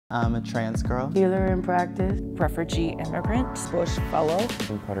I'm a trans girl. Healer in practice. Refugee immigrant. Bush fellow.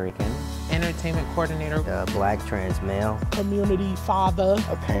 I'm Puerto Rican. Entertainment coordinator. Black trans male. Community father.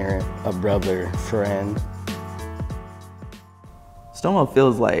 A parent, a brother, friend. Stonewall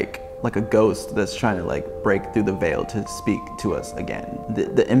feels like a ghost that's trying to break through the veil to speak to us again.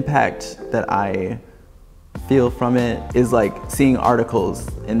 The impact that I feel from it is like seeing articles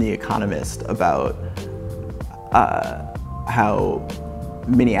in The Economist about how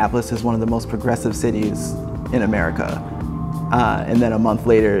Minneapolis is one of the most progressive cities in America. And then a month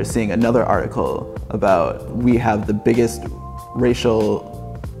later, seeing another article about we have the biggest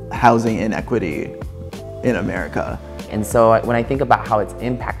racial housing inequity in America. And so when I think about how it's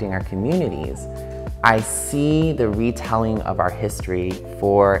impacting our communities, I see the retelling of our history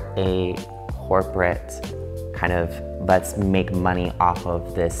for a corporate kind of let's make money off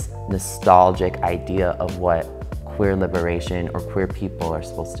of this nostalgic idea of what queer liberation or queer people are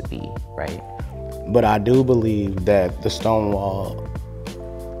supposed to be, right? But I do believe that the Stonewall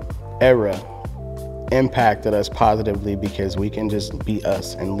era impacted us positively because we can just be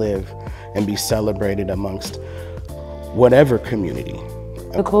us and live and be celebrated amongst whatever community.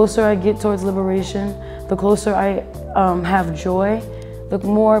 The closer I get towards liberation, the closer I have joy, the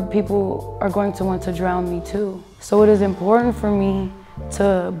more people are going to want to drown me too. So it is important for me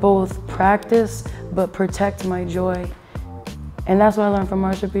to both practice but protect my joy. And that's what I learned from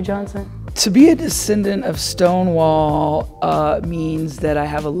Marsha P. Johnson. To be a descendant of Stonewall means that I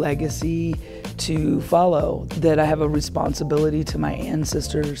have a legacy to follow, that I have a responsibility to my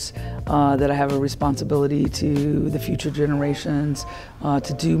ancestors, that I have a responsibility to the future generations,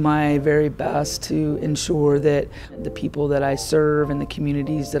 to do my very best to ensure that the people that I serve and the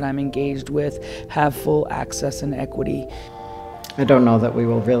communities that I'm engaged with have full access and equity. I don't know that we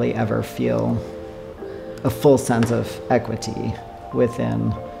will really ever feel a full sense of equity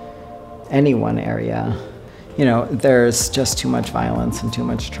within any one area. You know, there's just too much violence and too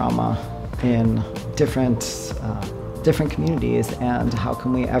much trauma in different communities, and how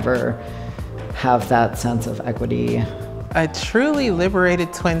can we ever have that sense of equity? A truly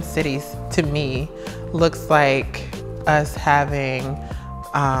liberated Twin Cities, to me, looks like us having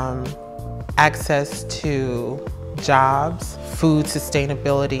access to jobs, food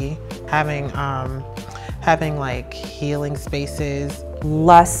sustainability, having like healing spaces.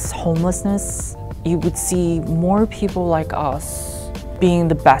 Less homelessness. You would see more people like us being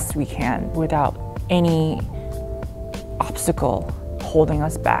the best we can without any obstacle holding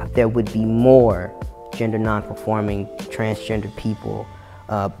us back. There would be more gender non-conforming, transgender people,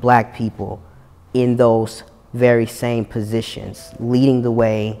 black people in those very same positions, leading the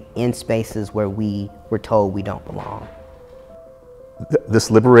way in spaces where we were told we don't belong. This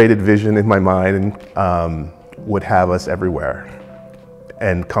liberated vision in my mind would have us everywhere,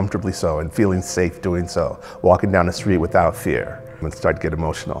 and comfortably so, and feeling safe doing so, walking down the street without fear. And start to get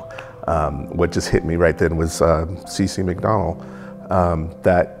emotional. What just hit me right then was C.C. McDonald,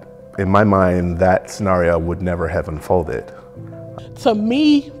 that in my mind, that scenario would never have unfolded. To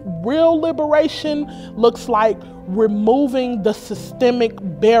me, real liberation looks like removing the systemic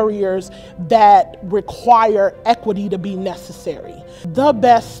barriers that require equity to be necessary. The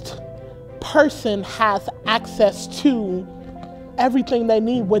best person has access to everything they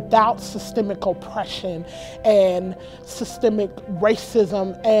need without systemic oppression and systemic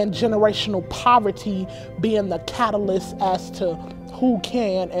racism and generational poverty being the catalyst as to who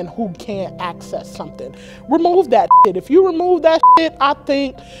can and who can't access something. Remove that shit. If you remove that shit, I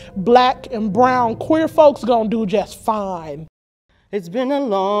think black and brown queer folks gonna do just fine. It's been a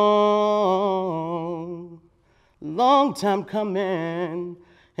long time coming,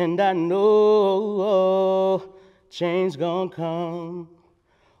 and I know change gonna come.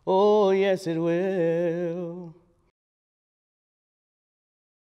 Oh, yes, it will.